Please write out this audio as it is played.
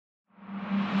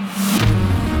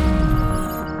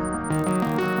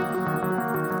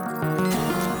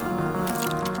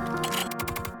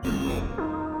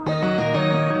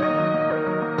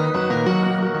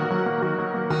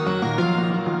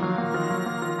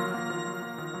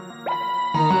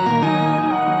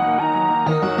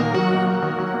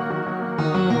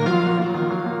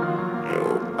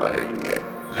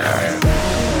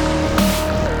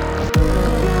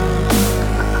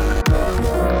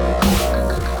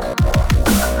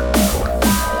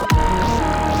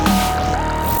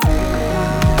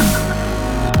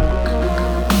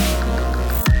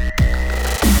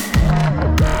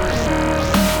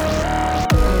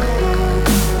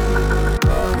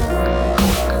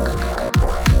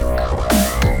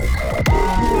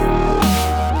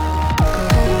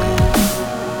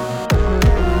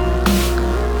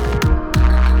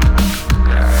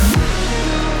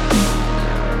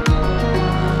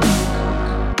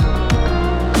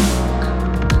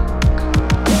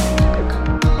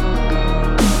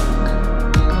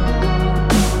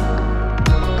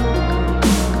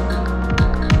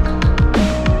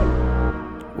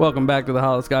Welcome back to the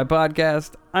Hollow Sky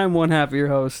Podcast. I'm one half of your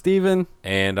host, Steven.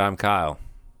 And I'm Kyle.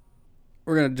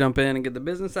 We're going to jump in and get the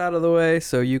business out of the way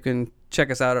so you can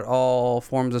check us out at all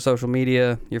forms of social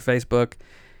media, your Facebook,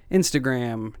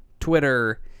 Instagram,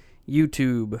 Twitter,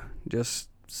 YouTube. Just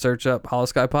search up Hollow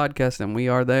Sky Podcast and we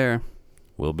are there.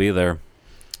 We'll be there.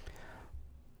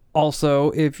 Also,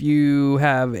 if you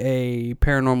have a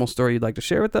paranormal story you'd like to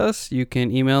share with us, you can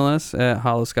email us at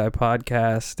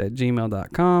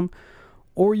hollowskypodcast@gmail.com,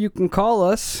 or you can call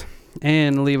us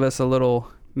and leave us a little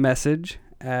message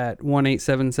at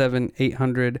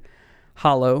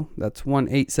 1-877-800-HOLLOW. That's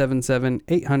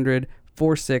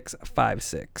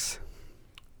 1-877-800-4656.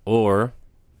 Or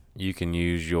you can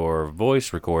use your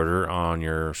voice recorder on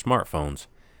your smartphones,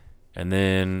 and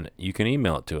then you can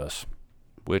email it to us,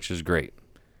 which is great.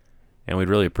 And we'd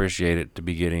really appreciate it to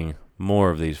be getting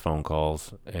more of these phone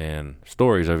calls and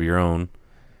stories of your own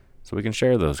so we can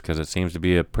share those, because it seems to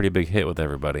be a pretty big hit with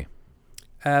everybody.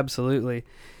 Absolutely.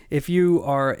 If you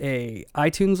are a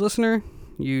iTunes listener,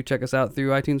 you check us out through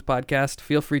iTunes Podcast,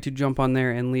 feel free to jump on there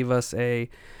and leave us a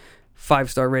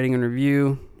 5-star rating and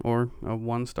review, or a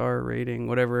 1-star rating,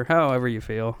 however you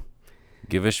feel.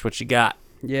 Give us what you got.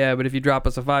 Yeah, but if you drop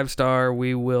us a 5-star,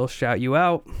 we will shout you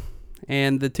out.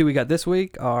 And the two we got this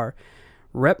week are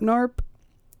Repnarp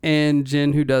and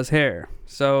Jen Who Does Hair.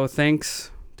 So thanks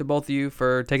to both of you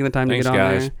for taking the time to get on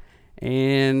guys. there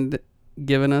and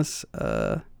giving us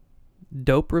a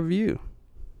dope review.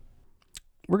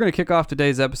 We're going to kick off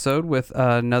today's episode with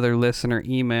another listener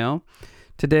email.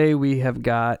 Today we have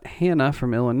got Hannah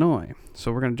from Illinois.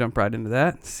 So we're going to jump right into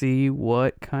that and see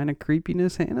what kind of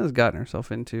creepiness Hannah's gotten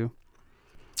herself into.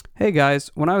 Hey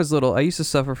guys, when I was little, I used to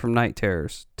suffer from night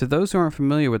terrors. To those who aren't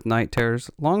familiar with night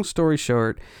terrors, long story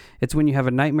short, it's when you have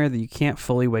a nightmare that you can't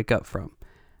fully wake up from.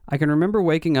 I can remember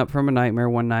waking up from a nightmare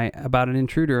one night about an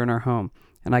intruder in our home,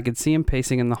 and I could see him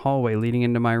pacing in the hallway leading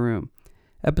into my room.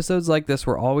 Episodes like this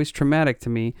were always traumatic to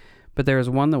me, but there is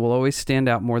one that will always stand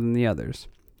out more than the others.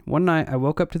 One night, I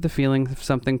woke up to the feeling of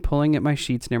something pulling at my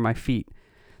sheets near my feet.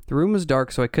 The room was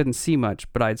dark, so I couldn't see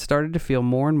much, but I had started to feel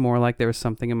more and more like there was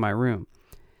something in my room.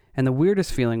 And the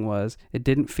weirdest feeling was, it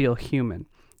didn't feel human.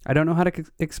 I don't know how to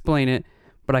explain it,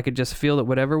 but I could just feel that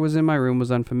whatever was in my room was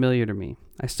unfamiliar to me.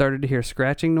 I started to hear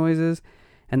scratching noises,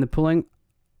 and the pulling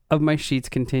of my sheets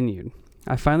continued.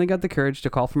 I finally got the courage to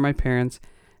call for my parents,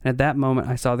 and at that moment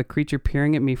I saw the creature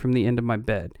peering at me from the end of my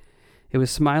bed. It was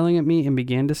smiling at me and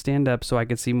began to stand up so I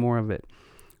could see more of it.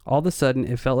 All of a sudden,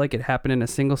 it felt like it happened in a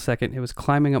single second. It was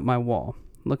climbing up my wall,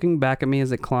 looking back at me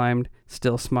as it climbed,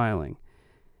 still smiling.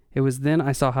 It was then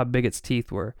I saw how big its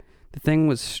teeth were. The thing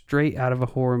was straight out of a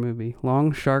horror movie.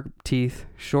 Long, sharp teeth,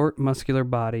 short, muscular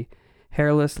body,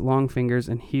 hairless, long fingers,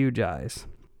 and huge eyes.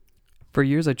 For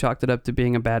years I chalked it up to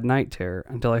being a bad night terror,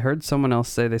 until I heard someone else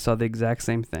say they saw the exact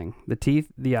same thing. The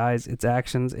teeth, the eyes, its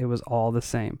actions, it was all the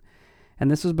same.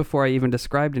 And this was before I even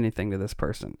described anything to this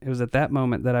person. It was at that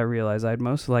moment that I realized I had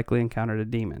most likely encountered a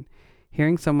demon.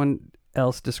 Hearing someone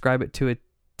else describe it to a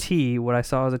T, what I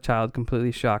saw as a child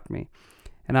completely shocked me,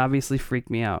 and obviously freaked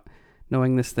me out,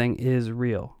 knowing this thing is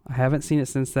real. I haven't seen it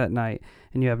since that night,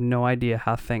 and you have no idea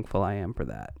how thankful I am for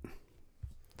that.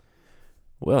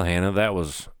 Well, Hannah, that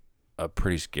was a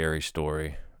pretty scary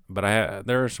story. But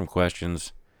there are some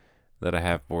questions that I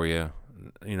have for you.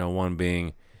 You know, one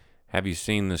being, have you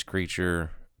seen this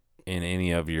creature in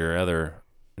any of your other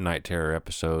night terror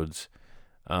episodes?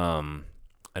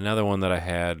 Another one that I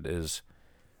had is,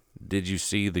 did you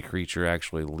see the creature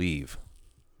actually leave?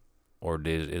 Or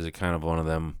is it kind of one of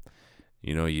them,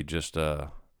 you know, you just,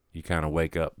 you kind of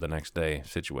wake up the next day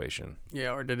situation?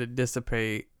 Yeah, or did it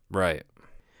dissipate? Right.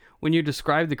 When you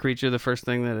described the creature, the first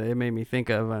thing that it made me think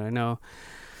of, and I know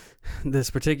this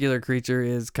particular creature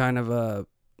is kind of a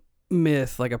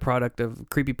myth, like a product of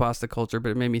creepypasta culture, but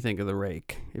it made me think of the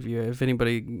Rake. If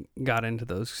anybody got into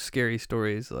those scary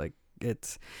stories, like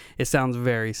it sounds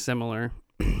very similar.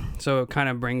 So it kind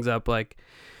of brings up like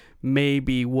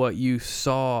maybe what you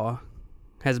saw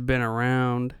has been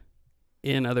around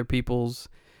in other people's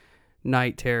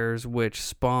night terrors, which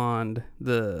spawned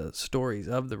the stories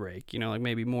of the Rake. You know, like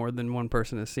maybe more than one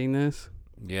person has seen this.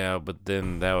 Yeah, but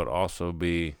then that would also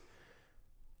be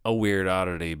a weird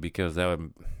oddity, because that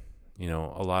would, you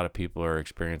know, a lot of people are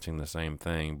experiencing the same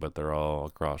thing, but they're all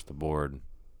across the board.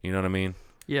 You know what I mean?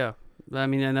 Yeah. I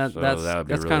mean, and that's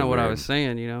really kind of what I weird. was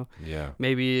saying, you know. Yeah.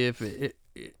 Maybe if it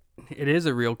is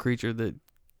a real creature that,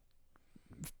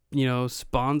 you know,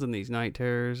 spawns in these night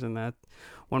terrors, and that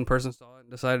one person saw it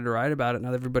and decided to write about it.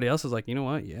 Now everybody else is like, you know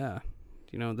what? Yeah.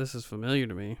 You know, this is familiar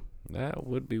to me. That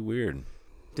would be weird.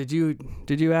 Did you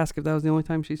ask if that was the only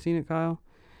time she's seen it, Kyle?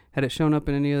 Had it shown up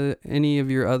in any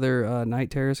of your other night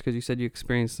terrors? Because you said you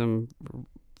experienced them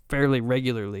fairly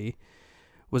regularly.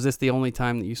 Was this the only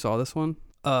time that you saw this one?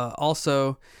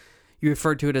 Also, you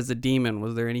referred to it as a demon.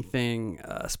 Was there anything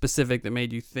specific that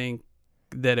made you think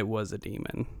that it was a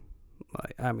demon?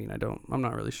 I'm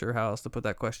not really sure how else to put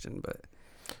that question, but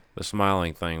The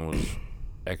smiling thing was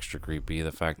extra creepy.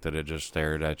 The fact that it just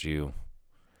stared at you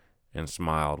and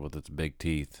smiled with its big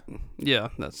teeth. yeah,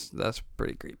 that's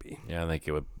pretty creepy. Yeah, I think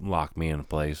it would lock me in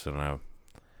place, and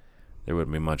there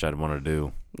wouldn't be much I'd want to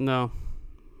do. No,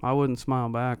 I wouldn't smile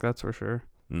back. That's for sure.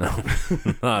 No,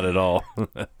 not at all.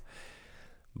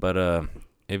 But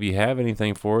if you have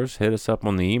anything for us, hit us up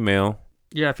on the email.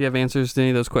 Yeah, if you have answers to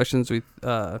any of those questions we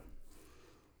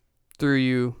threw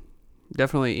you,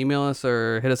 definitely email us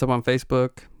or hit us up on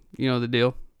Facebook. You know the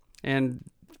deal. And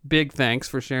big thanks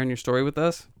for sharing your story with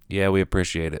us. Yeah, we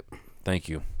appreciate it. Thank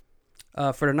you.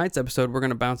 For tonight's episode, we're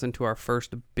going to bounce into our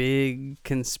first big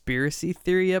conspiracy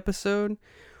theory episode.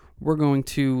 We're going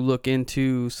to look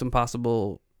into some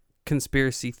possible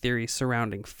conspiracy theories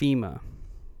surrounding FEMA.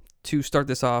 To start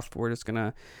this off, we're just going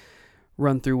to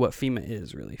run through what FEMA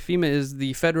is, really. FEMA is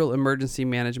the Federal Emergency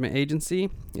Management Agency.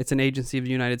 It's an agency of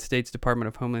the United States Department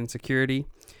of Homeland Security,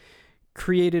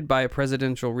 created by a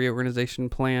Presidential Reorganization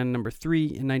Plan number 3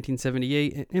 in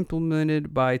 1978 and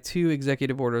implemented by 2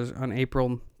 executive orders on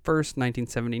April 1st,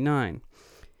 1979.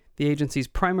 The agency's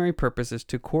primary purpose is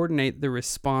to coordinate the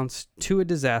response to a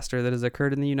disaster that has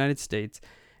occurred in the United States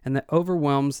and that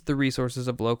overwhelms the resources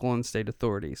of local and state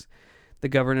authorities. The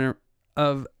governor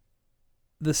of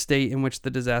the state in which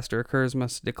the disaster occurs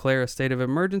must declare a state of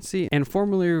emergency and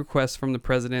formally request from the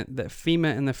president that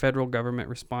FEMA and the federal government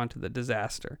respond to the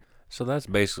disaster. So that's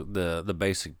basically the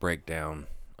basic breakdown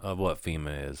of what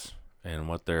FEMA is and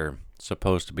what they're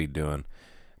supposed to be doing.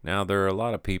 Now, there are a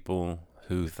lot of people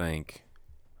who think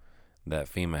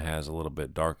that FEMA has a little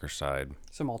bit darker side.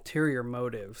 Some ulterior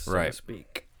motives, so to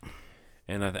speak.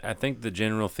 And I think the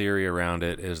general theory around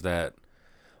it is that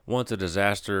once a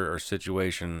disaster or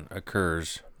situation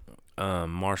occurs,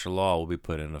 martial law will be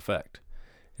put in effect.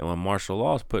 And when martial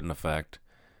law is put in effect,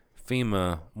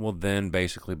 FEMA will then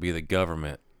basically be the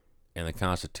government, and the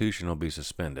Constitution will be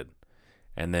suspended.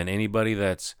 And then anybody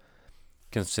that's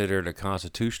considered a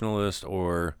constitutionalist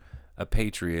or a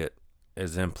patriot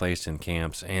is then placed in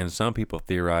camps. And some people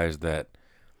theorize that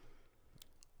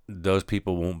those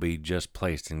people won't be just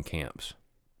placed in camps,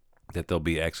 that they'll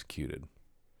be executed.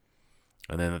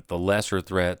 And then the lesser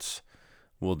threats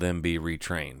will then be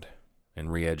retrained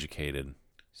and re-educated.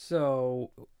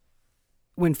 So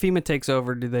when FEMA takes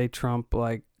over, do they trump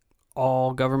like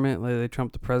all government? Like, they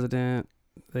trump the president?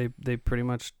 They pretty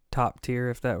much top tier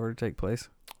if that were to take place?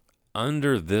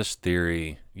 Under this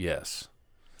theory, yes.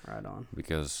 Right on.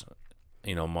 Because,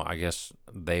 I guess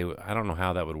I don't know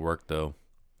how that would work though.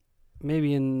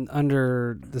 Maybe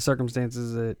under the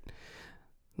circumstances that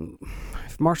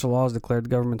if martial law is declared, the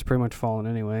government's pretty much fallen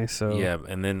anyway. So yeah,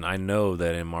 and then I know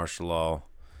that in martial law,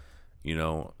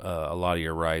 a lot of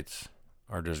your rights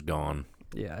are just gone.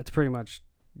 Yeah, it's pretty much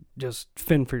just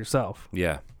fend for yourself.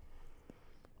 Yeah.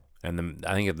 And then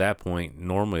I think at that point,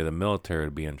 normally the military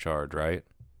would be in charge, right?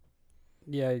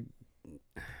 Yeah,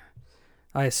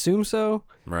 I assume so.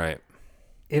 Right.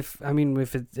 If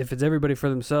it's everybody for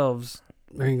themselves,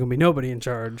 there ain't gonna be nobody in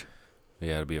charge.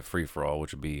 Yeah, it'd be a free for all,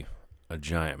 which would be a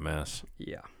giant mess.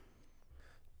 Yeah.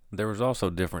 There was also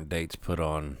different dates put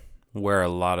on where a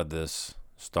lot of this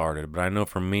started, but I know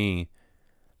for me,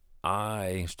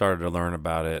 I started to learn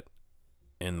about it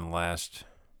in the last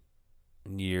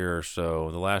year or so,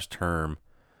 the last term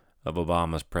of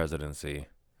Obama's presidency,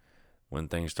 when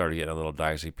things started getting a little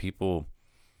dicey. People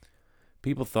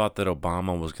thought that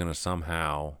Obama was going to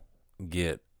somehow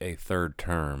get a third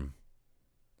term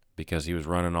because he was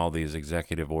running all these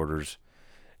executive orders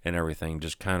and everything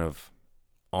just kind of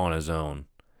on his own.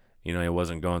 He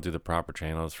wasn't going through the proper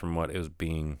channels from what it was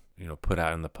being, put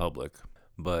out in the public.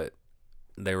 But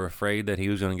they were afraid that he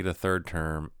was going to get a third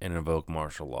term and invoke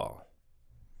martial law.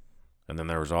 And then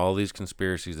there was all these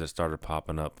conspiracies that started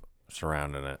popping up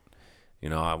surrounding it.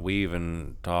 We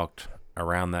even talked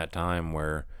around that time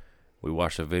where we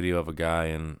watched a video of a guy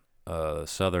in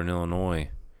southern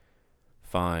Illinois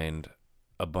find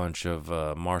a bunch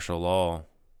of martial law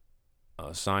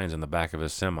signs in the back of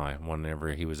his semi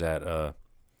whenever he was at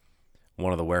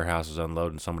one of the warehouses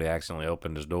unloading. Somebody accidentally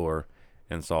opened his door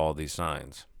and saw all these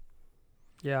signs.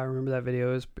 Yeah, I remember that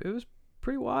video. It was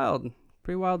pretty wild.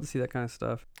 Pretty wild to see that kind of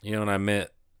stuff. And I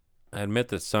admit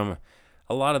that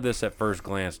a lot of this at first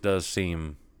glance does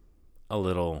seem a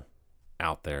little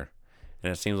out there.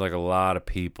 And it seems like a lot of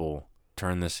people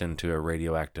turn this into a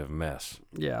radioactive mess.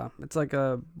 Yeah, it's like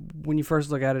when you first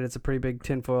look at it, it's a pretty big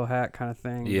tinfoil hat kind of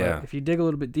thing. Yeah. But if you dig a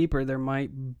little bit deeper,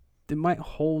 it might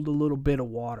hold a little bit of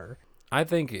water. I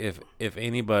think if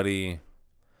anybody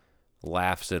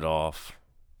laughs it off,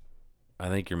 I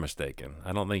think you're mistaken.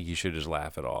 I don't think you should just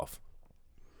laugh it off.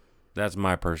 That's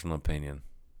my personal opinion.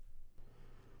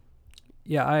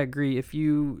 Yeah, I agree. If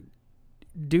you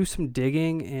do some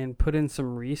digging and put in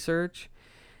some research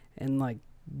and like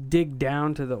dig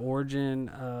down to the origin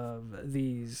of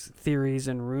these theories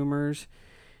and rumors,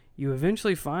 you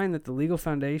eventually find that the legal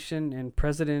foundation and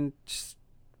precedent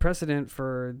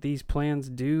for these plans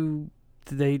do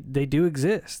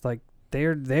exist. Like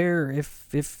they're there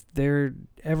if they're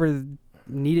ever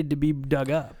needed to be dug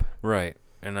up. Right.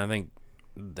 And I think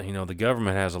the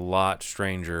government has a lot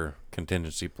stranger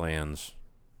contingency plans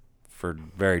for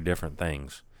very different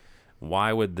things.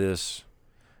 Why would this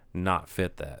not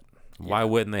fit that? Why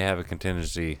wouldn't they have a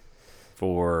contingency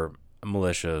for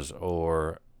militias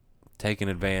or taking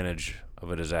advantage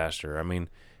of a disaster? I mean,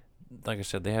 like I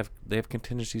said, they have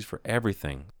contingencies for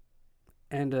everything.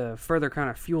 And to further kind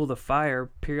of fuel the fire,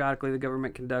 periodically the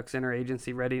government conducts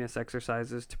interagency readiness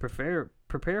exercises to prepare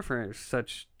for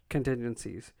such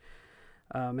contingencies.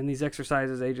 In these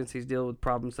exercises, agencies deal with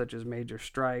problems such as major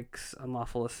strikes,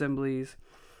 unlawful assemblies.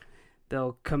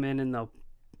 They'll come in and they'll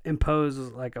impose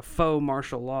like a faux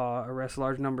martial law, arrest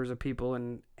large numbers of people,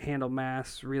 and handle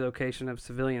mass relocation of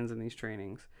civilians in these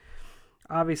trainings.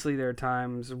 Obviously, there are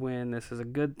times when this is a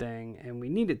good thing and we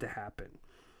need it to happen.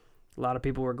 A lot of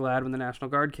people were glad when the National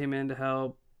Guard came in to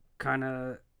help kind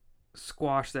of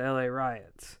squash the LA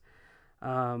riots.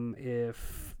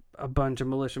 If a bunch of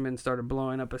militiamen started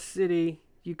blowing up a city,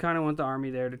 you kind of want the army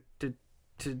there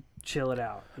to chill it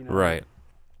out. Right.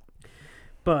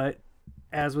 But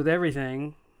as with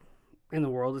everything in the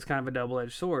world, it's kind of a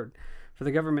double-edged sword. For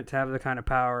the government to have the kind of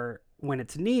power when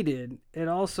it's needed, it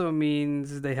also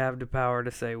means they have the power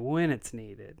to say when it's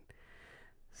needed.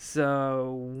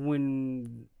 So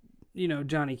when,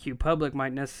 Johnny Q. Public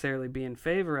might necessarily be in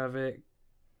favor of it,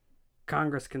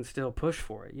 Congress can still push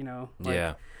for it,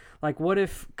 Yeah. Like, what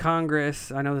if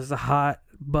Congress, I know this is a hot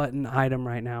button item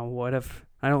right now, what if,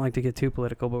 I don't like to get too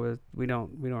political, but we don't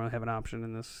really have an option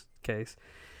in this case.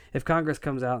 If Congress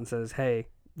comes out and says, hey,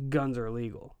 guns are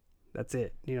illegal, that's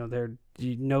it,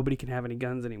 nobody can have any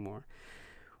guns anymore,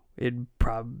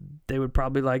 they would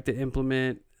probably like to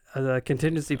implement a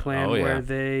contingency plan where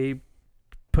they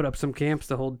put up some camps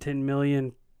to hold 10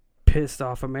 million pissed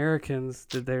off Americans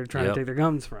that they're trying to take their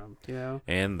guns from,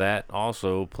 And that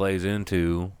also plays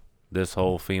into this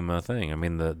whole FEMA thing. I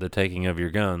mean, the taking of your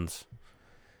guns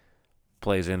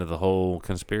plays into the whole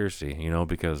conspiracy,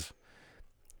 because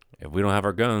if we don't have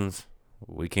our guns,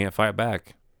 we can't fight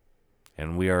back.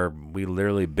 And we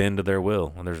literally bend to their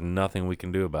will, and there's nothing we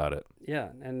can do about it. Yeah,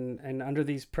 and under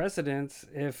these precedents,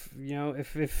 if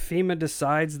FEMA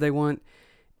decides they want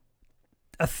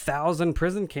 1,000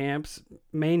 prison camps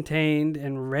maintained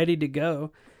and ready to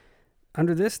go,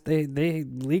 under this they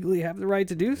legally have the right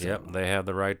to do so. Yep, they have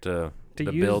the right to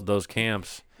build those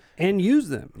camps and use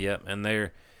them. Yep, and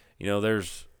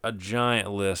there's a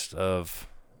giant list of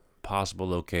possible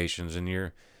locations,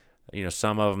 and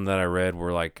some of them that I read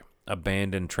were like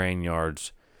abandoned train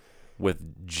yards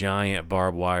with giant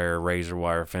barbed wire, razor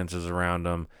wire fences around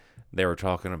them. They were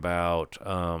talking about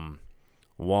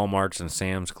Walmarts and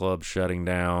Sam's Club shutting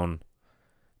down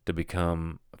to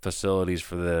become facilities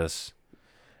for this.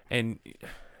 And,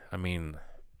 I mean,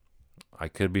 I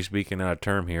could be speaking out of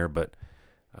term here, but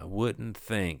I wouldn't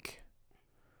think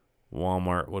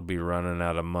Walmart would be running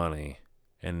out of money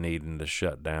and needing to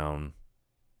shut down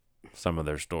some of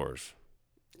their stores.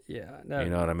 Yeah. You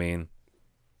know what I mean?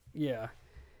 Yeah.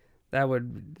 That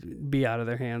would be out of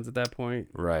their hands at that point.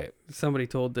 Right. Somebody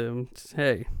told them,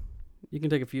 hey, you can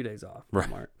take a few days off,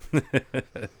 Walmart.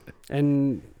 Right.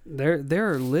 And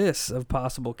there are lists of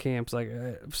possible camps. Like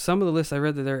some of the lists I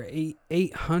read that there are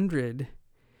 800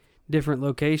 different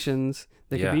locations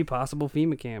that could be possible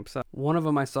FEMA camps. One of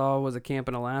them I saw was a camp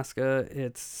in Alaska.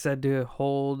 It's said to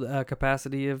hold a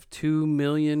capacity of 2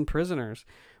 million prisoners,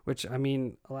 which, I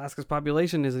mean, Alaska's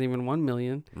population isn't even 1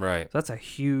 million. Right. So that's a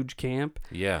huge camp.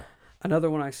 Yeah. Another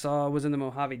one I saw was in the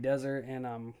Mojave Desert, and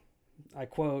I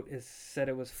quote, it said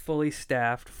it was fully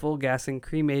staffed, full gassing,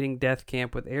 cremating death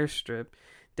camp with airstrip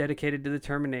dedicated to the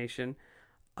termination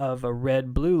of a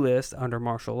red-blue list under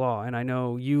martial law. And I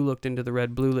know you looked into the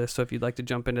red-blue list, so if you'd like to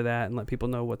jump into that and let people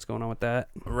know what's going on with that.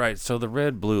 Right, so the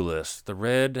red-blue list,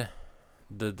 the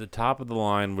top of the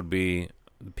line would be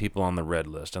the people on the red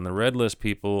list. And the red list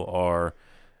people are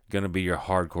going to be your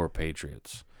hardcore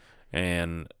patriots.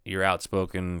 and your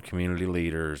outspoken community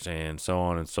leaders and so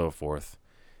on and so forth.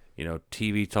 You know,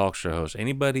 TV talk show hosts,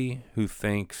 anybody who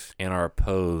thinks and are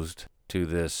opposed to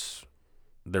this,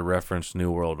 the reference New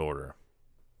World Order.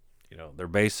 You know, they're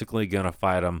basically going to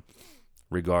fight them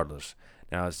regardless.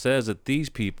 Now, it says that these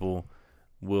people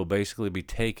will basically be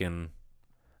taken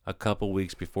a couple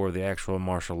weeks before the actual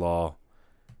martial law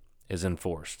is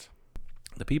enforced.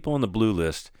 The people on the blue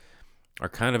list are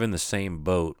kind of in the same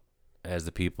boat as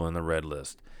the people in the red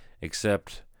list,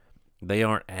 except they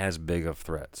aren't as big of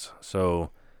threats.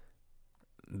 So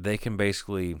they can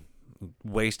basically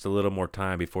waste a little more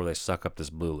time before they suck up this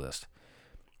blue list.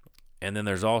 And then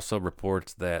there's also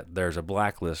reports that there's a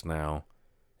black list now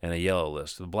and a yellow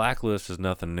list. The black list is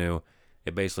nothing new.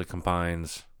 It basically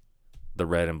combines the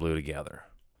red and blue together.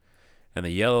 And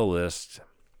the yellow list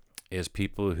is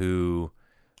people who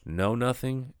know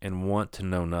nothing and want to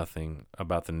know nothing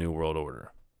about the New World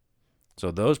Order.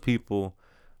 So those people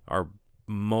are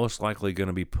most likely going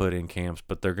to be put in camps,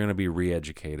 but they're going to be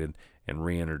re-educated and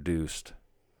reintroduced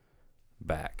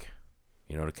back,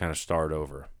 you know, to kind of start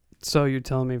over. So you're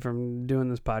telling me from doing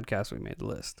this podcast, we made the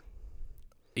list?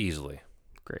 Easily.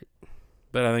 Great.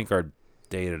 But I think our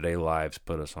day-to-day lives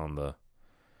put us on the,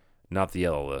 not the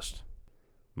yellow list,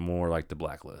 more like the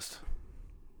black list.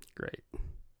 Great.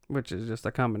 Which is just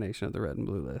a combination of the red and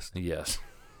blue list. Yes.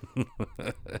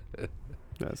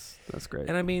 That's great.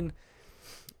 And I mean,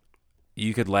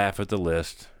 you could laugh at the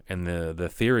list and the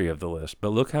theory of the list, but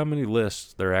look how many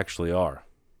lists there actually are.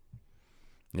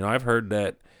 You know, I've heard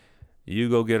that you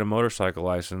go get a motorcycle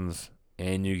license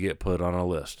and you get put on a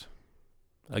list,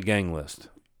 a gang list.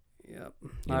 Yep.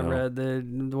 I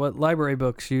read what library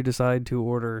books you decide to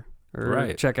order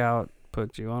or check out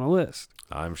put you on a list.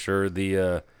 I'm sure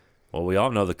well, we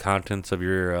all know the contents of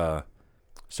your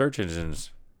search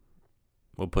engines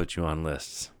will put you on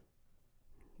lists.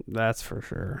 That's for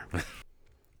sure.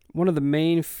 One of the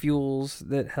main fuels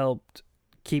that helped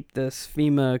keep this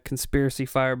FEMA conspiracy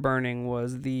fire burning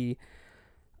was the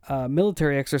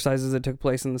military exercises that took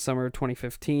place in the summer of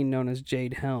 2015, known as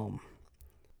Jade Helm.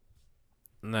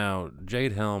 Now,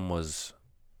 Jade Helm was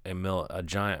a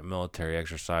giant military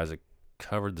exercise that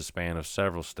covered the span of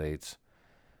several states,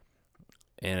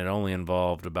 and it only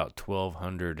involved about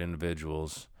 1,200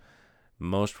 individuals.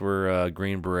 Most were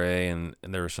Green Beret, and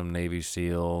there were some Navy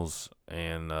SEALs,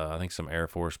 and I think some Air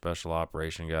Force Special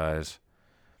Operation guys.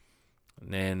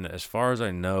 And as far as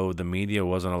I know, the media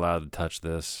wasn't allowed to touch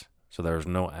this, so there was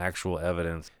no actual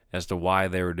evidence as to why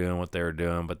they were doing what they were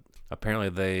doing, but apparently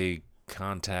they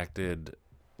contacted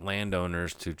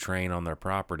landowners to train on their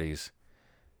properties,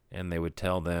 and they would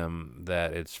tell them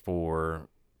that it's for,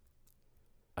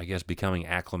 I guess, becoming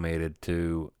acclimated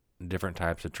to different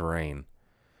types of terrain,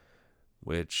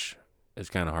 which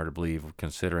is kind of hard to believe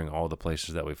considering all the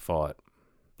places that we fought,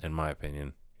 in my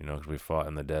opinion. You know, because we fought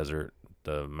in the desert,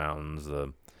 the mountains,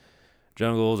 the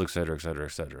jungles, et cetera, et cetera,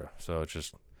 et cetera. So it's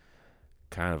just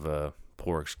kind of a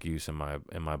poor excuse in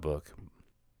my book.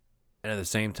 And at the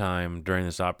same time, during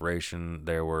this operation,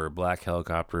 there were black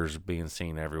helicopters being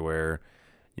seen everywhere.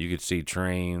 You could see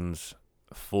trains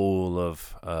full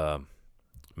of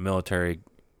military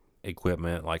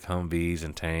equipment like Humvees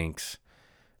and tanks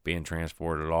being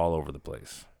transported all over the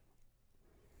place.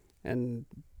 And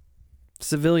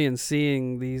civilians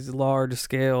seeing these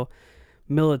large-scale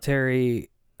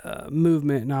military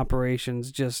movement and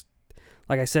operations just,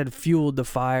 like I said, fueled the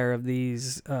fire of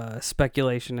these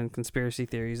speculation and conspiracy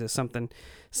theories that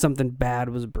something bad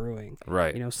was brewing.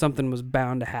 Right. You know, something was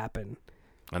bound to happen.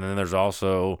 And then there's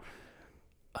also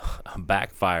a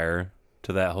backfire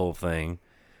to that whole thing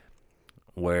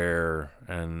where,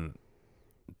 and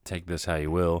take this how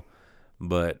you will,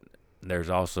 but there's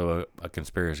also a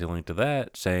conspiracy linked to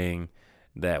that saying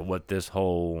that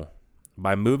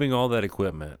by moving all that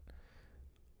equipment,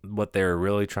 what they were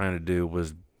really trying to do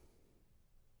was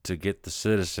to get the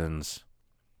citizens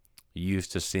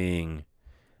used to seeing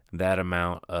that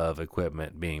amount of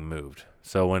equipment being moved.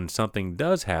 So when something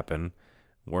does happen,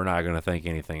 we're not going to think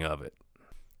anything of it.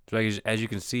 So as you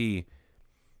can see,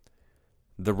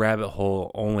 the rabbit hole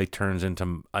only turns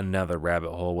into another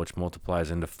rabbit hole, which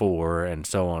multiplies into 4, and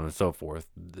so on and so forth.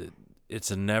 It's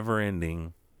a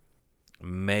never-ending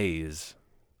maze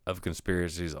of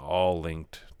conspiracies all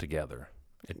linked together.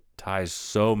 It ties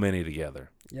so many together.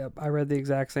 Yep, I read the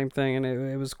exact same thing, and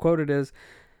it was quoted as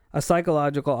a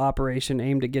psychological operation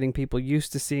aimed at getting people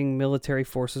used to seeing military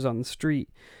forces on the street.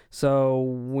 So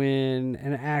when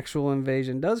an actual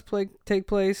invasion does take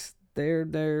place, they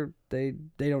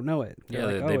don't know it.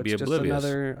 They're they'd be it's oblivious.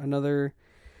 Just another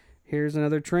here's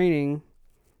another training.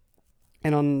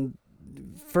 And on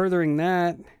furthering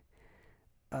that,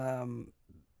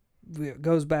 It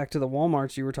goes back to the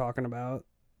Walmarts you were talking about.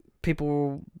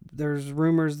 There's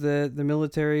rumors that the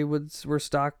military were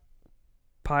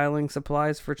stockpiling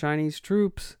supplies for Chinese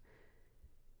troops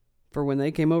for when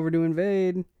they came over to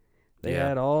invade. They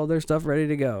had all their stuff ready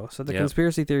to go. So the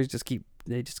conspiracy theories just keep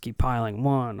piling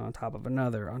one on top of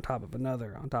another, on top of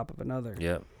another, on top of another.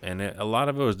 Yep. And a lot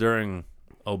of it was during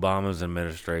Obama's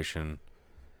administration.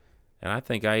 And I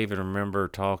think I even remember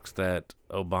talks that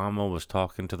Obama was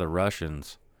talking to the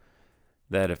Russians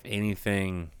that if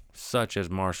anything such as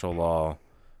martial law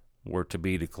were to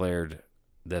be declared,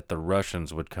 that the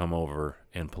Russians would come over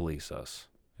and police us.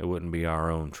 It wouldn't be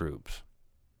our own troops.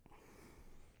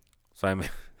 So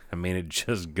I mean, it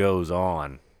just goes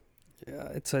on. Yeah,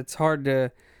 it's hard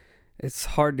to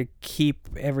keep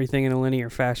everything in a linear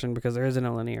fashion because there isn't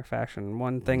a linear fashion.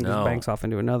 One thing just banks off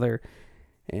into another,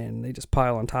 and they just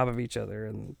pile on top of each other,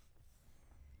 and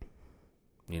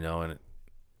and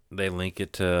they link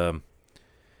it to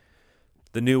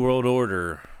the New World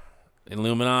Order,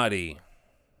 Illuminati,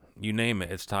 you name it,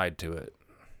 it's tied to it.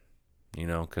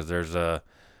 Because there's the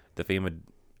FEMA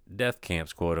death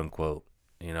camps, quote unquote.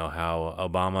 How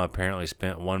Obama apparently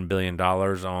spent $1 billion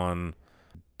on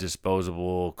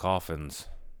disposable coffins,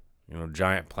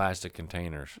 giant plastic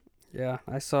containers. Yeah,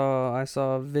 I saw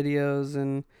videos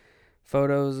and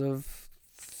photos of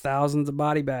thousands of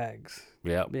body bags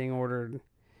being ordered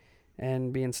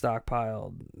and being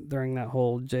stockpiled during that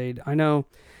whole Jade. I know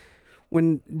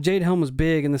when Jade Helm was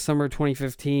big in the summer of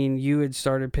 2015, you had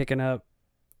started picking up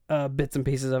bits and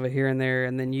pieces of it here and there,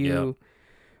 and then you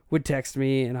would text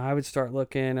me, and I would start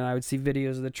looking, and I would see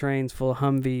videos of the trains full of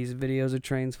Humvees, videos of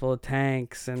trains full of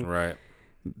tanks, and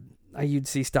you'd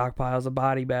see stockpiles of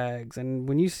body bags. And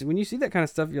when you see that kind of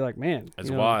stuff, you're like, man,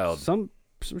 it's wild. Some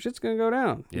shit's gonna go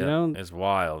down. Yeah, it's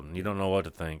wild. You don't know what to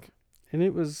think. And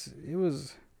it was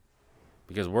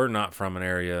because we're not from an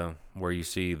area where you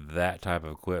see that type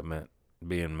of equipment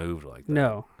being moved like that.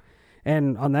 No.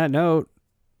 And on that note,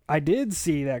 I did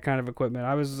see that kind of equipment.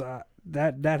 I was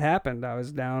that happened. I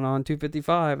was down on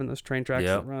 255 and those train tracks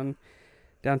that run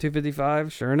down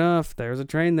 255. Sure enough, there was a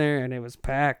train there, and it was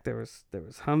packed. There was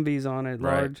Humvees on it,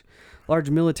 large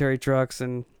military trucks.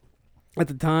 And at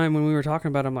the time when we were talking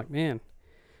about it, I'm like, man,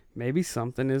 maybe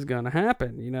something is gonna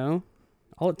happen.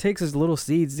 All it takes is little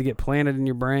seeds to get planted in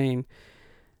your brain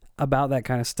about that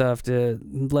kind of stuff to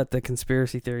let the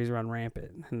conspiracy theories run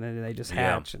rampant, and then they just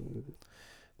hatch. And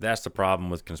that's the problem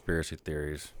with conspiracy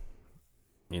theories.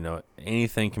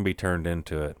 Anything can be turned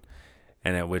into it,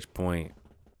 and at which point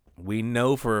we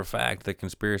know for a fact that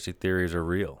conspiracy theories are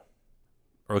real,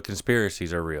 or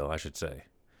conspiracies are real, I should say.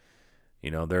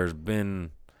 There's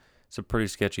been some pretty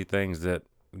sketchy things that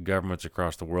governments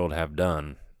across the world have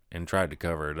done and tried to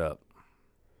cover it up.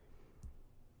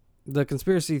 The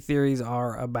conspiracy theories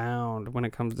are abound when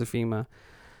it comes to FEMA.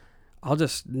 I'll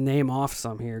just name off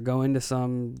some here, go into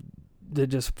some that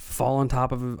just fall on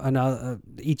top of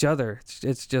each other.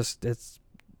 It's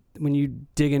when you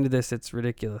dig into this, it's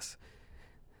ridiculous.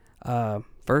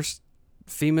 First,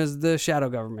 FEMA's the shadow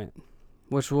government,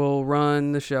 which will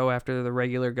run the show after the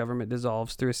regular government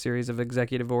dissolves through a series of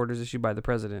executive orders issued by the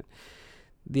president.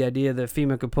 The idea that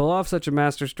FEMA could pull off such a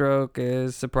masterstroke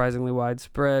is surprisingly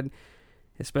widespread,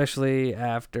 especially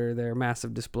after their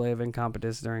massive display of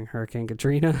incompetence during Hurricane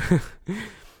Katrina.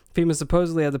 FEMA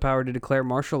supposedly had the power to declare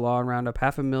martial law and round up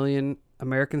 500,000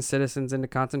 American citizens into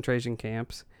concentration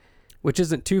camps, which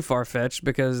isn't too far-fetched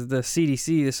because the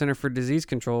CDC, the Center for Disease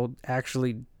Control,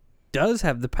 actually does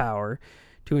have the power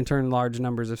to intern large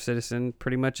numbers of citizens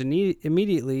pretty much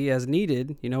immediately as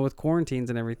needed, with quarantines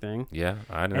and everything. Yeah,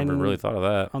 I never really thought of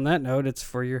that. On that note, it's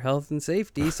for your health and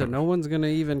safety, so no one's going to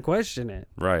even question it.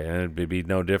 Right, and it'd be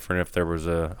no different if there was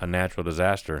a natural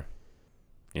disaster,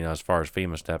 as far as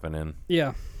FEMA stepping in.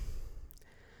 Yeah.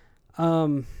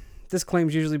 This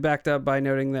claim's usually backed up by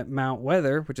noting that Mount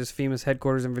Weather, which is FEMA's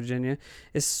headquarters in Virginia,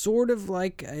 is sort of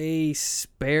like a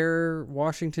spare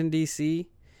Washington, D.C.,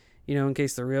 in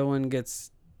case the real one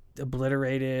gets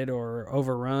obliterated or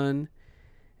overrun.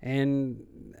 And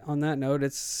on that note,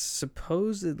 it's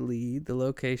supposedly the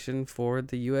location for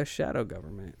the U.S. shadow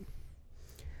government.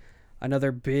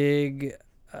 Another big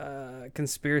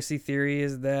conspiracy theory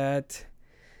is that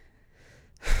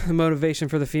the motivation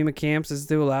for the FEMA camps is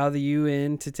to allow the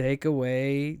UN to take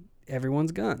away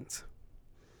everyone's guns.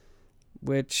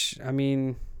 Which,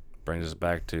 brings us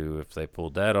back to if they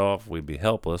pulled that off, we'd be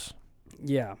helpless.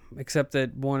 Yeah, except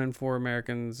that 1 in 4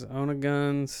 Americans own a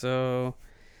gun, so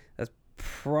that's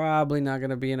probably not going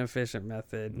to be an efficient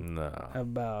method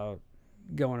about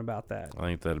going about that. I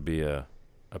think that'd be a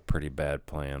pretty bad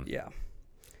plan. Yeah.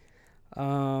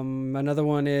 Another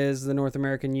one is the North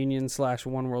American Union /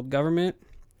 One World Government.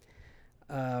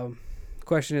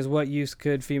 Question is, what use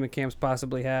could FEMA camps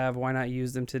possibly have? Why not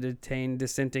use them to detain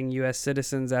dissenting U.S.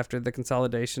 citizens after the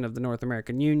consolidation of the North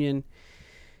American Union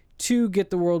to get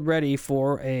the world ready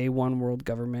for a one world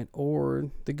government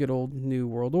or the good old New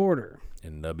World Order?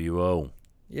 NWO.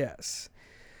 Yes.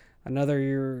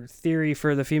 Another theory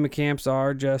for the FEMA camps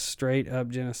are just straight up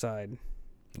genocide.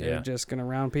 They're just going to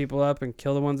round people up and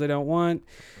kill the ones they don't want.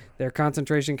 They're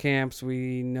concentration camps.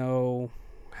 We know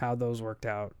how those worked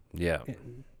out. Yeah.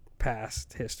 In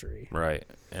past history. Right.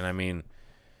 And I mean,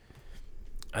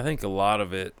 I think a lot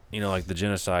of it, like the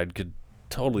genocide could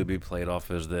totally be played off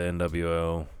as the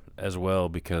NWO as well,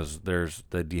 because there's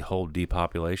the whole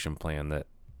depopulation plan that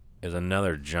is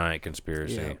another giant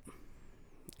conspiracy.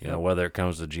 Yep. Whether it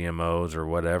comes to GMOs or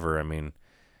whatever, I mean,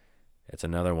 it's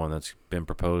another one that's been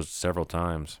proposed several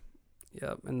times.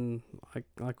 Yep, and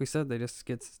like we said, they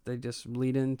just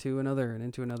lead into another and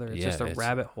into another. It's just a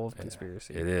rabbit hole of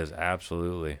conspiracy. It is,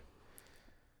 absolutely.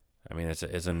 I mean, it's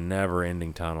a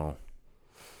never-ending tunnel.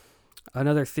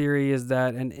 Another theory is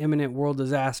that an imminent world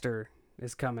disaster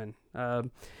is coming.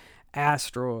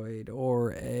 Asteroid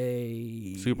or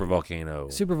a super volcano,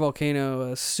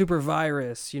 a super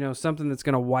virus, something that's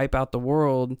going to wipe out the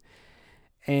world.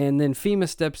 And then FEMA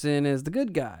steps in as the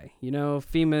good guy.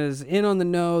 FEMA's in on the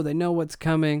know. They know what's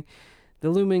coming. The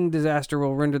looming disaster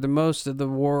will render the rest of the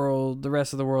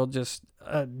world, just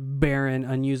a barren,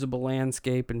 unusable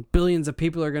landscape, and billions of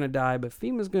people are going to die. But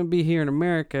FEMA's going to be here in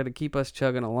America to keep us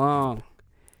chugging along,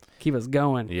 keep us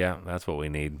going. Yeah, that's what we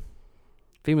need.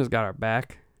 FEMA's got our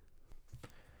back.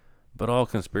 But all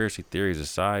conspiracy theories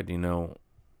aside,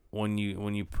 when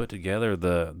you put together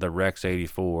the Rex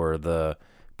 84, the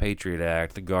Patriot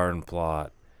Act, the Garden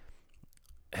Plot,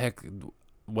 heck,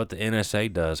 what the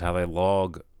NSA does, how they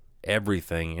log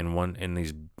everything in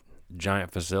these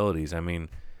giant facilities. I mean,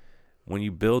 when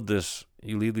you build this,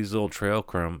 you leave these little trail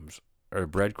crumbs or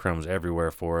breadcrumbs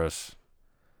everywhere for us.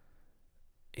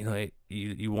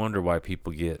 You wonder why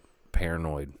people get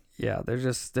paranoid. Yeah,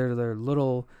 they're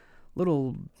little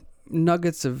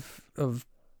nuggets of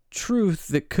truth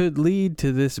that could lead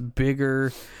to this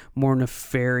bigger, more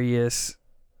nefarious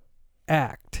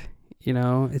act.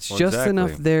 It's just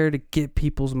enough there to get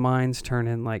people's minds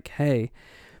turning, like, hey,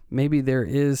 maybe there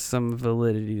is some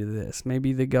validity to this.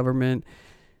 Maybe the government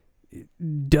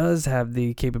does have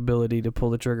the capability to pull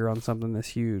the trigger on something this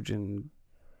huge and,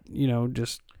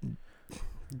 just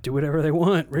do whatever they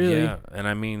want, really. Yeah, and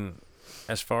I mean,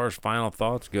 as far as final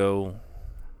thoughts go,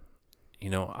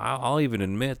 I'll even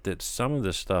admit that some of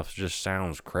this stuff just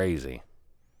sounds crazy.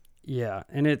 Yeah,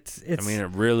 and it's I mean,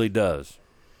 it really does.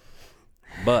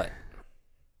 But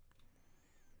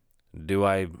do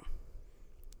I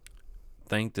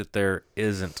think that there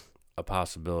isn't a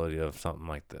possibility of something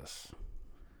like this?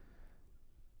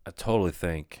 I totally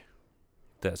think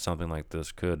that something like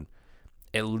this could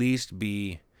at least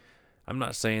be, I'm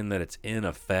not saying that it's in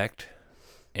effect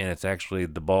and it's actually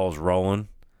the ball's rolling,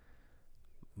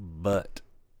 but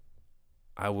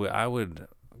I would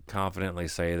confidently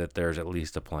say that there's at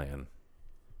least a plan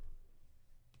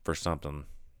for something.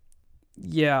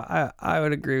 Yeah, I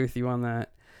would agree with you on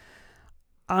that.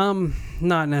 I'm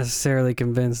not necessarily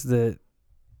convinced that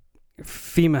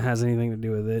FEMA has anything to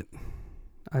do with it.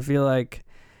 I feel like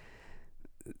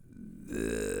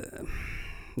the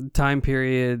time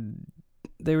period,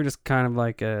 they were just kind of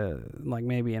like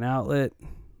maybe an outlet,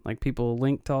 like people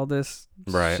linked to all this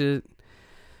shit.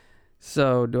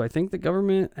 So do I think the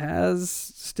government has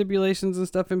stipulations and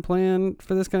stuff in plan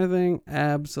for this kind of thing?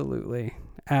 Absolutely.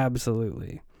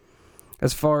 Absolutely.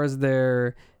 As far as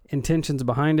their intentions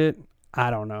behind it,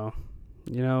 I don't know.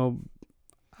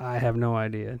 I have no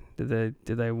idea. Do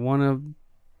they want to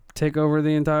take over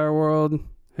the entire world?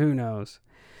 Who knows?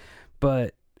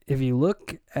 But if you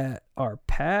look at our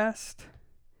past,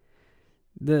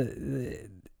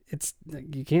 it's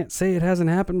you can't say it hasn't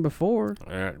happened before.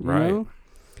 Right.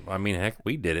 I mean, heck,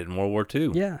 we did it in World War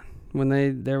II. Yeah,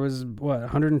 when there was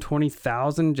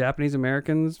 120,000 Japanese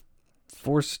Americans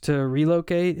forced to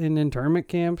relocate in internment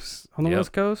camps on the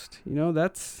West Coast.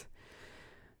 That's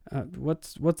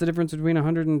what's the difference between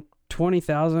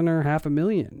 120,000 or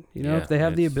 500,000? If they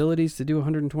have the abilities to do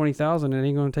 120,000, it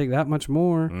ain't going to take that much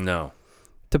more. No.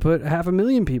 To put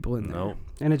 500,000 people in there. No.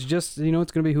 And it's just,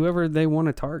 it's going to be whoever they want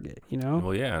to target,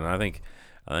 Well, yeah, and I think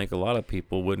a lot of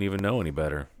people wouldn't even know any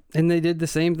better. And they did the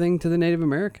same thing to the Native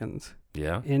Americans.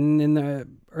 Yeah. In the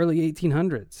early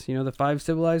 1800s, the 5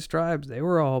 civilized tribes, they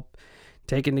were all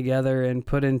taken together and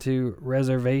put into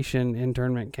reservation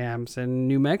internment camps in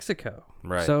New Mexico.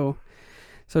 Right. So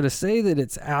So to say that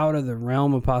it's out of the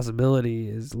realm of possibility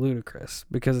is ludicrous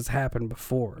because it's happened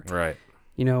before. Right.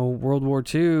 You know, World War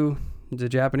II, the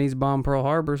Japanese bombed Pearl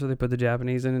Harbor, so they put the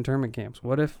Japanese in internment camps.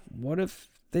 What if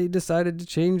they decided to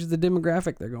change the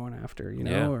demographic they're going after, you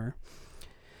know? Yeah. Or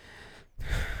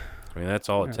I mean, that's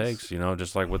all it takes, you know,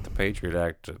 just like with the Patriot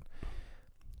Act.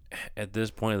 At this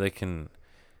point, they can,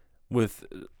 with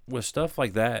stuff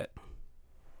like that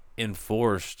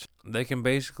enforced, they can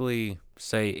basically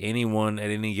say anyone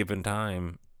at any given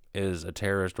time is a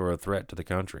terrorist or a threat to the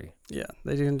country. yeah,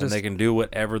 they can just And they can do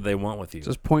whatever they want with you.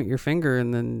 just point your finger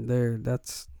and then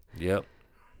that's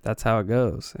how it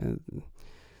goes. And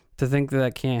to think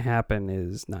that can't happen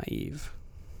is naive.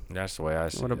 That's the way I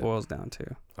see What it. it boils down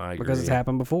to. I agree. Because it's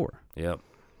happened before. Yep.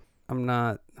 I'm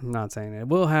not saying it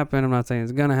will happen. I'm not saying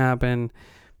it's gonna happen,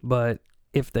 but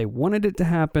if they wanted it to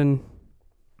happen,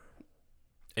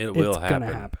 It will it's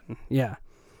gonna happen. Yeah.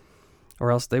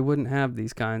 Or else they wouldn't have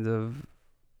these kinds of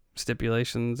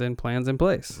stipulations and plans in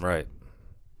place. Right.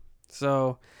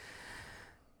 So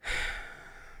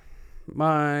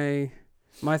my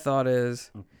thought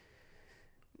is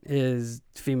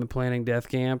FEMA planning death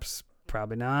camps?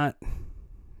 Probably not.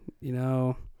 You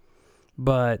know,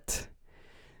 but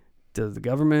does the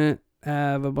government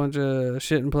have a bunch of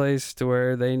shit in place to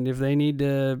where if they need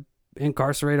to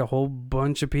incarcerate a whole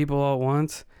bunch of people all at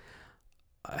once?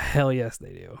 Hell yes,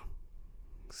 they do.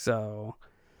 So,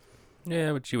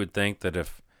 yeah, but you would think that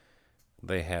if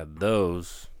they had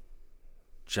those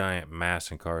giant mass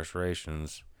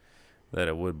incarcerations, that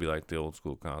it would be like the old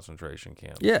school concentration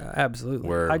camps. yeah, absolutely.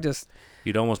 Where just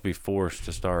you'd almost be forced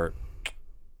to start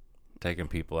taking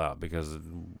people out because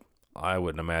I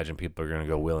wouldn't imagine people are going to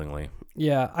go willingly.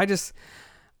 Yeah, I just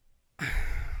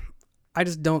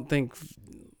don't think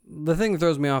the thing that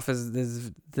throws me off is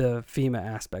the FEMA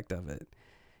aspect of it.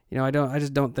 You know, I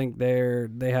just don't think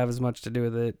they have as much to do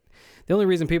with it. The only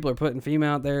reason people are putting FEMA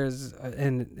out there is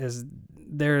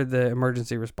they're the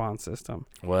emergency response system.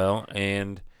 Well,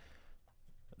 and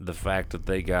the fact that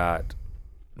they got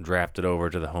drafted over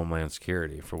to the Homeland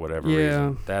Security for whatever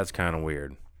reason, that's kind of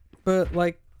weird. But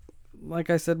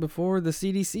like I said before, the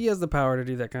CDC has the power to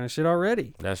do that kind of shit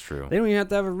already. That's true. They don't even have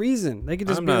to have a reason. They could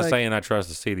just I'm be not like, saying I trust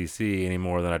the CDC any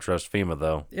more than I trust FEMA,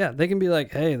 though. yeah, they can be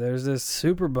like, hey, there's this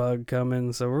super bug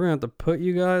coming, so we're going to have to put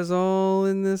you guys all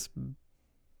in this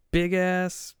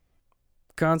big-ass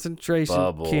concentration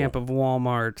Bubble. camp of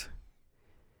Walmart.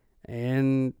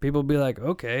 And people be like,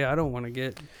 okay, I don't want to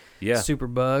get super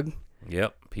bug.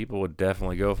 Yep, people would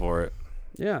definitely go for it.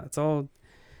 Yeah, it's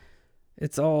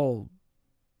all,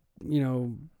 you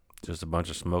know, just a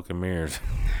bunch of smoke and mirrors.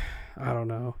 I don't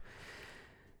know.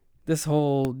 This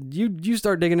whole, you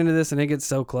start digging into this and it gets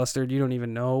so clustered, you don't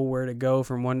even know where to go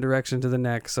from one direction to the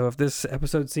next. So if this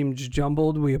episode seems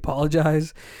jumbled, we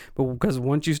apologize. But because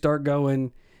once you start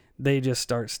going, they just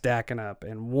start stacking up,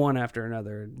 and one after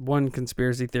another. One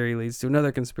conspiracy theory leads to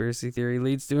another conspiracy theory,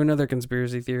 leads to another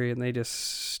conspiracy theory, and they just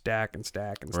stack and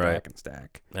stack and stack and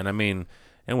stack. And I mean,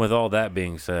 and with all that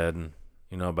being said,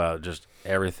 you know, about just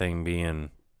everything being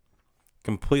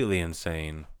completely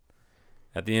insane,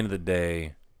 at the end of the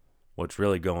day, what's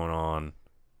really going on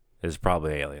is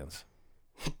probably aliens.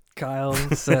 Kyle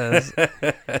says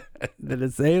that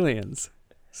it's aliens.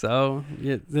 So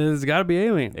there's got to be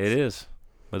aliens. It is,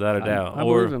 without a doubt. I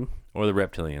believe him. Or the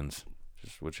reptilians,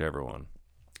 just whichever one.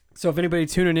 So if anybody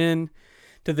tuning in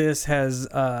to this has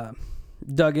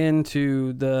dug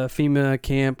into the FEMA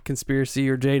camp conspiracy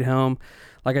or Jade Helm,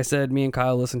 like I said, me and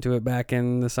Kyle listened to it back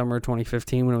in the summer of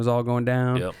 2015 when it was all going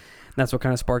down. Yep. And that's what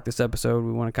kind of sparked this episode.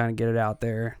 We want to kind of get it out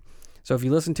there. So if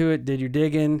you listen to it, did your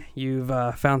digging, you've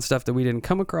found stuff that we didn't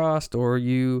come across, or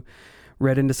you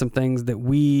read into some things that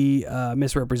we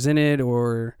misrepresented,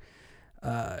 or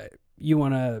you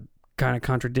want to kind of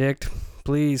contradict,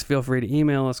 please feel free to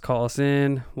email us, call us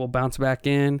in. We'll bounce back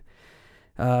in,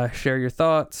 share your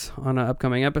thoughts on an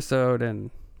upcoming episode, and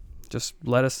just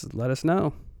let us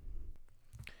know.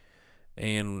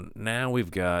 And now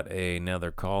we've got another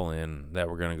call in that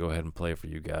we're going to go ahead and play for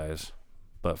you guys.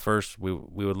 But first, we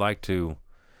would like to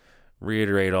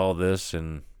reiterate all this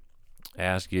and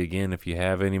ask you again, if you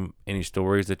have any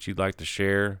stories that you'd like to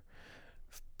share,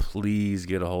 please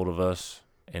get a hold of us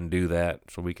and do that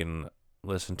so we can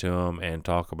listen to them and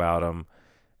talk about them.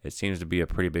 It seems to be a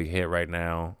pretty big hit right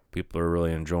now. People are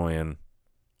really enjoying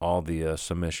all the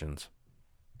submissions.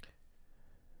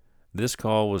 This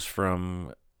call was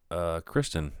from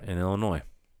Kristen in Illinois.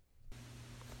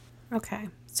 Okay,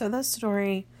 so this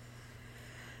story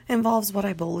involves what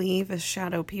I believe is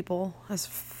shadow people, as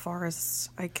far as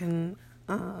I can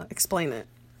explain it.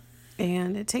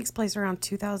 And it takes place around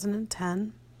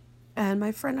 2010. And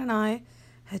my friend and I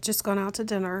had just gone out to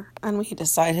dinner, and we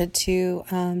decided to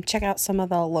check out some of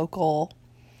the local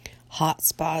hot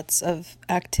spots of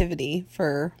activity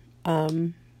for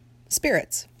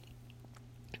spirits.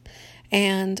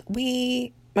 And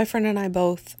my friend and I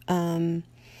both can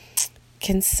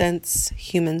sense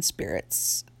human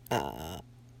spirits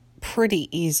pretty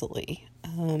easily.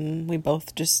 We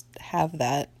both just have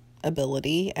that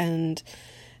ability, and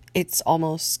it's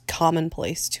almost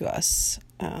commonplace to us.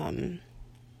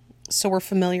 So we're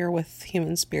familiar with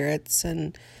human spirits,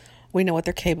 and we know what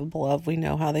they're capable of. We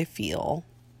know how they feel,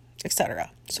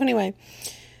 etc. So anyway,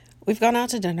 we've gone out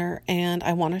to dinner, and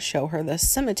I want to show her the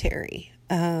cemetery.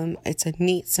 It's a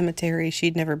neat cemetery.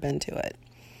 She'd never been to it.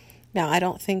 Now, I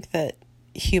don't think that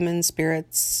human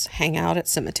spirits hang out at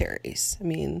cemeteries. I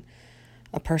mean,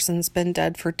 a person's been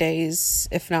dead for days,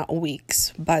 if not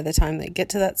weeks, by the time they get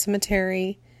to that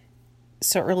cemetery.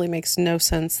 So it really makes no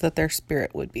sense that their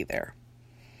spirit would be there.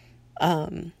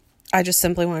 I just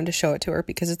simply wanted to show it to her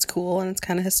because it's cool and it's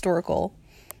kind of historical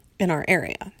in our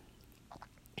area.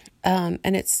 And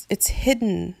it's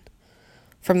hidden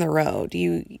from the road.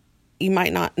 You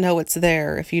might not know it's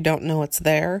there if you don't know it's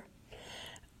there.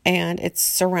 And it's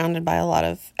surrounded by a lot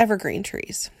of evergreen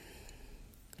trees.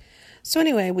 So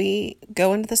anyway, we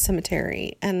go into the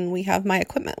cemetery and we have my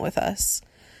equipment with us.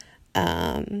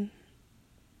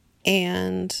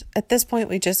 And at this point,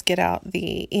 we just get out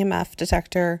the EMF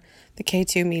detector, the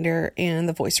K2 meter, and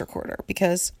the voice recorder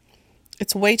because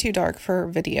it's way too dark for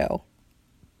video.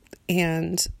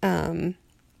 And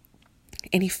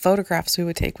any photographs we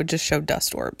would take would just show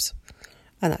dust orbs.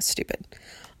 And that's stupid.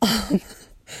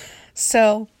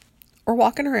 So we're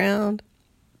walking around.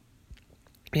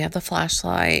 We have the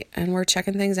flashlight and we're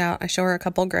checking things out. I show her a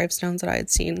couple gravestones that I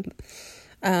had seen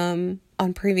on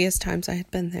previous times I had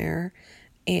been there.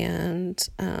 And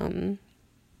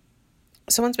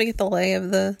so once we get the lay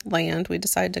of the land, we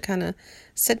decide to kind of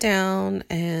sit down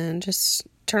and just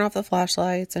turn off the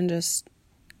flashlights and just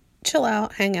chill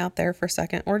out, hang out there for a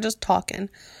second. We're just talking.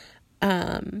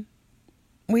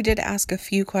 We did ask a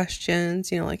few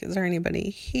questions, like, is there anybody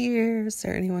here? Is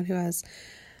there anyone who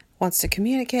wants to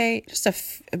communicate?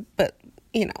 But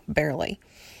barely.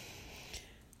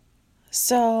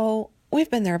 So we've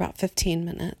been there about 15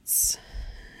 minutes.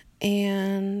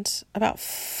 And about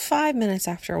 5 minutes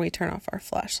after we turn off our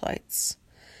flashlights,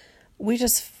 we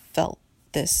just felt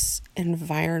this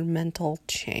environmental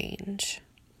change.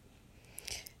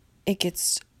 It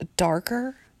gets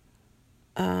darker.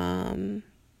 And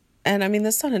I mean,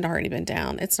 the sun had already been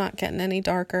down. It's not getting any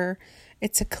darker.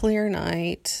 It's a clear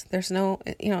night. There's no,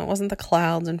 it wasn't the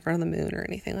clouds in front of the moon or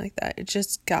anything like that. It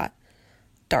just got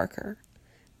darker.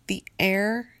 The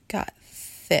air got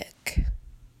thick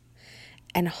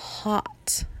and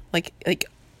hot, like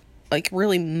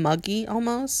really muggy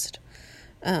almost,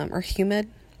 or humid.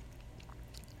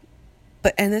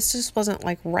 And this just wasn't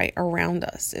like right around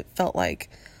us. It felt like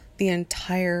the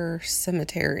entire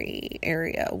cemetery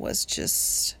area was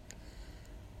just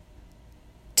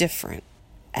different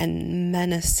and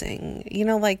menacing.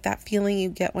 Like that feeling you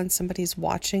get when somebody's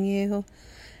watching you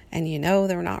and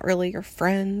they're not really your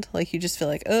friend. Like you just feel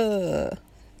like, I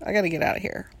gotta get out of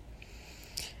here.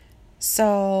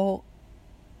 So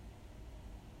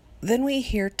then we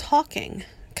hear talking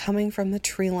coming from the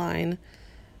tree line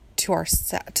to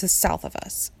the south of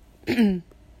us. And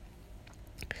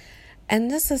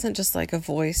this isn't just like a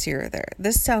voice here or there.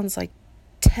 This sounds like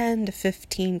 10 to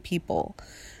 15 people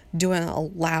doing a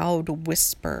loud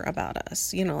whisper about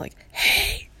us, like,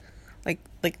 hey,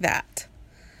 like that.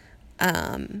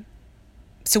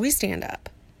 So we stand up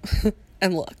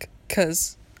and look,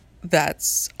 because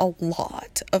that's a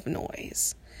lot of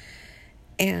noise.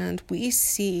 And we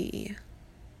see,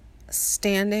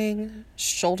 standing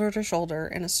shoulder to shoulder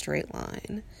in a straight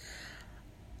line,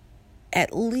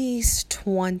 at least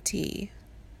 20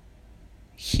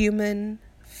 human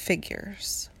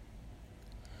figures,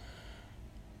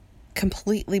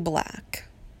 completely black.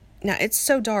 Now, it's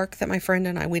so dark that my friend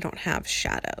and we don't have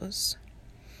shadows.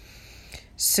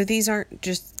 So these aren't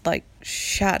just like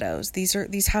shadows.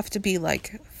 These have to be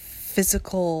like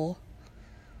physical,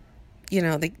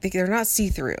 they're not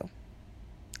see-through.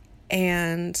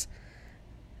 And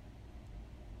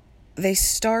they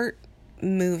start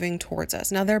moving towards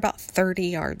us. Now they're about 30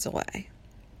 yards away.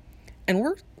 And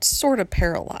we're sort of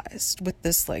paralyzed with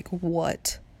this like,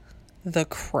 what the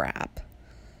crap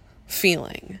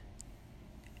feeling.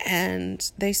 And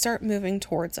they start moving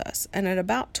towards us. And at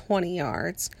about 20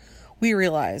 yards, we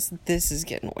realize this is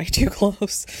getting way too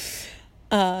close.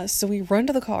 So we run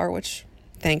to the car, which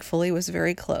thankfully was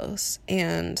very close.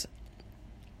 And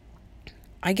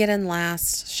I get in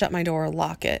last, shut my door,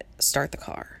 lock it, start the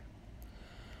car.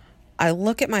 I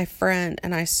look at my friend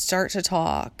and I start to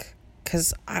talk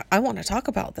because I want to talk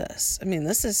about this. I mean,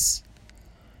 this is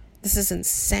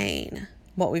insane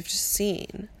what we've just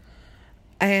seen.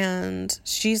 And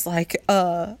she's like,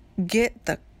 get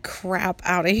the crap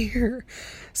out of here.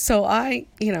 So I,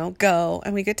 go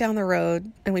and we get down the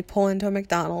road and we pull into a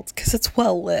McDonald's because it's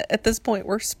well lit. At this point,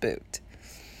 we're spooked.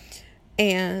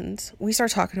 And we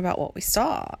start talking about what we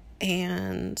saw.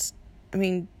 And I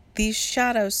mean, these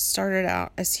shadows started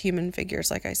out as human figures,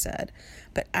 like I said.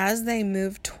 But as they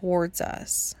moved towards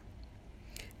us,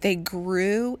 they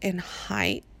grew in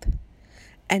height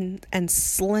and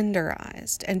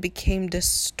slenderized and became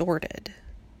distorted.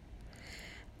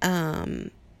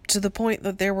 To the point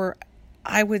that there were,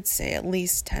 I would say, at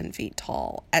least 10 feet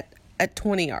tall at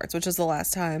 20 yards, which is the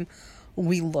last time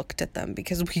we looked at them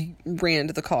because we ran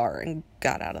to the car and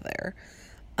got out of there.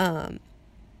 And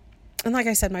like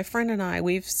I said, my friend and I,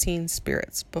 we've seen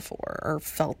spirits before or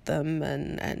felt them,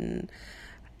 and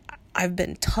I've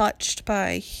been touched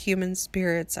by human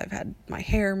spirits. I've had my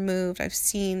hair moved. I've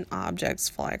seen objects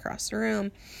fly across the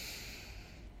room.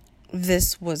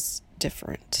 This was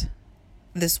different.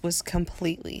 This was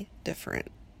completely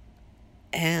different.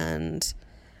 And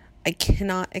I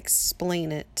cannot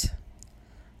explain it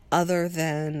other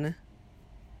than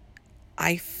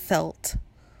I felt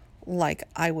like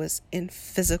I was in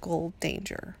physical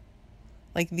danger.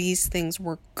 Like these things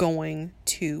were going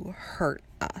to hurt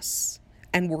us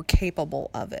and were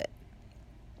capable of it.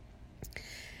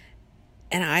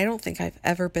 And I don't think I've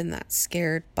ever been that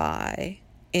scared by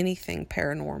anything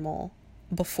paranormal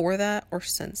before that or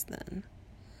since then.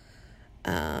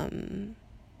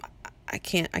 I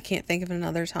can't think of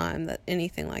another time that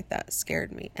anything like that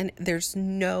scared me. And there's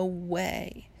no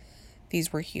way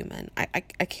these were human. I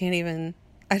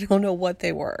don't know what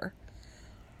they were.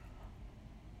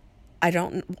 I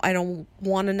don't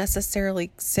want to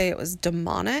necessarily say it was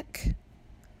demonic.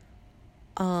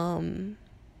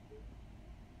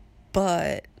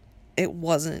 But it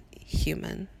wasn't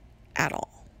human at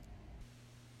all.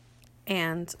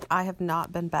 And I have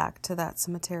not been back to that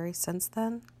cemetery since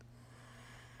then.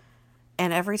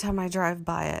 And every time I drive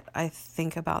by it, I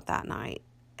think about that night,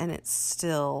 and it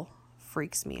still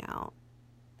freaks me out.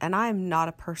 And I am not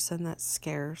a person that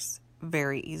scares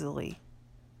very easily.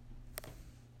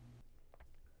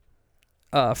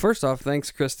 First off, thanks,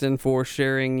 Kristen, for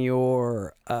sharing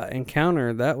your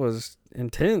encounter. That was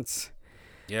intense.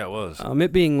 Yeah, it was.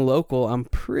 It being local, I'm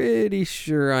pretty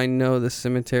sure I know the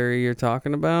cemetery you're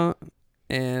talking about.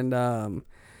 And I've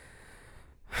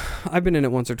been in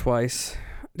it once or twice.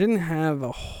 Didn't have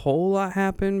a whole lot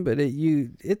happen, but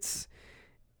you get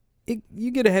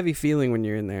a heavy feeling when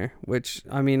you're in there, which,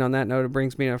 I mean, on that note, it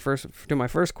brings me to my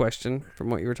first question from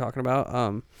what you were talking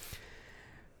about.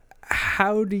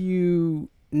 How do you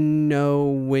know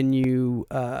when you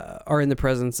are in the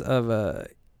presence of a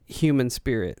human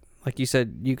spirit? Like you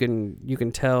said, you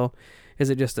can tell. Is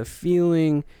it just a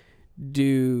feeling?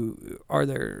 Are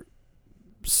there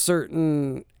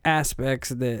certain aspects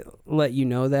that let you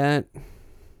know that?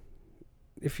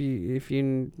 If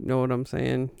you know what I'm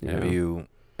saying. Have you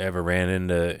ever ran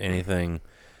into anything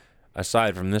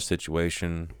aside from this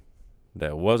situation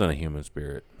that wasn't a human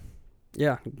spirit?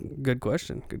 Yeah, good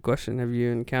question. Have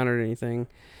you encountered anything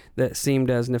that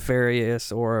seemed as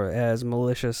nefarious or as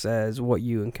malicious as what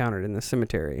you encountered in the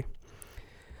cemetery?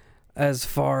 As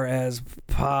far as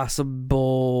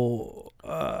possible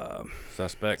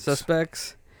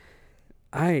suspects,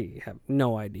 I have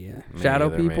no idea. Shadow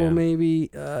people, man. Maybe.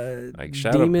 Like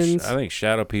demons. I think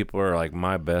shadow people are like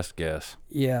my best guess.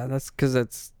 Yeah, that's because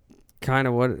that's kind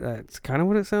of what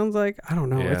it sounds like. I don't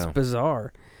know. Yeah. It's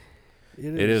bizarre.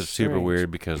 It is super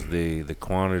weird because the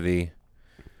quantity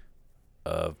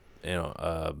of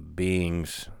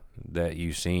beings that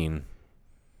you've seen,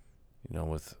 there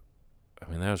was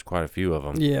quite a few of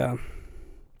them. Yeah.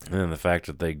 And then the fact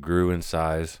that they grew in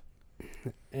size.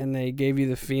 And they gave you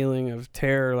the feeling of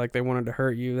terror, like they wanted to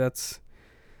hurt you. That's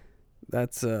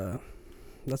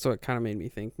what kind of made me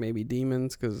think maybe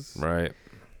demons, because right,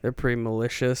 they're pretty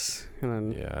malicious.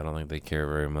 And yeah, I don't think they care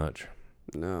very much.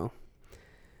 No.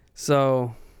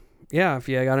 So, yeah, if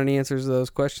you got any answers to those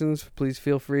questions, please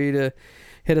feel free to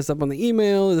hit us up on the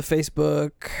email or the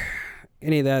Facebook,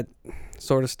 any of that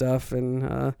sort of stuff,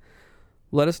 and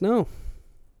let us know.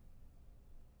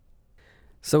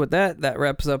 So with that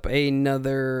wraps up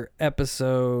another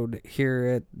episode here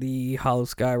at the Hollow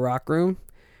Sky Rock Room.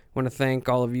 I want to thank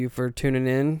all of you for tuning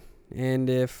in. And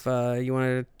if you want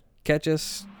to catch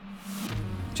us,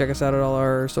 check us out at all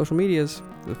our social medias,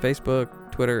 the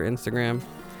Facebook, Twitter, Instagram,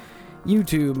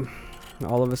 YouTube,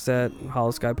 all of us at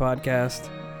Hollow Sky Podcast.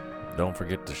 Don't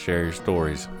forget to share your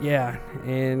stories. Yeah,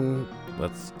 and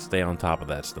Let's stay on top of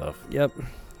that stuff. yep,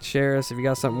 share us. If you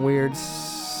got something weird,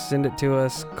 send it to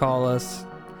us, call us.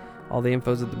 All the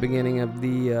info's at the beginning of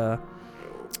the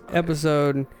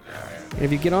episode. And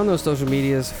if you get on those social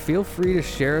medias, feel free to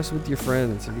share us with your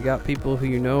friends. If you got people who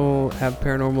you know have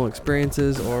paranormal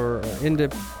experiences or are into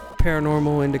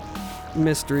paranormal, into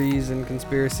mysteries and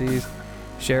conspiracies,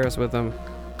 share us with them.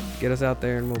 Get us out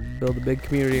there and we'll build a big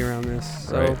community around this.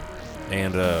 So, Right.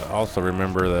 And also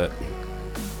remember that,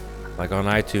 like on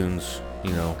iTunes,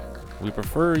 we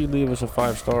prefer you leave us a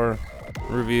 5-star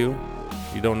review.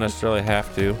 You don't necessarily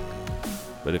have to,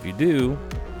 but if you do,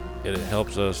 it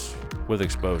helps us with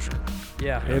exposure.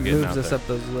 yeah, You know, it getting moves out us there. up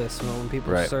those lists. When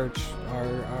people Right. search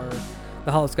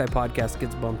the Hollow Sky podcast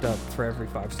gets bumped up for every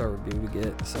 5-star review we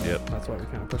get. So Yep. that's why we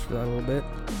kind of push for that a little bit.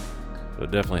 It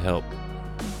would definitely help.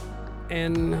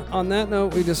 And on that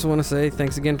note, we just want to say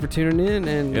thanks again for tuning in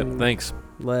and Yep, thanks.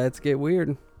 let's get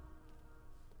weird.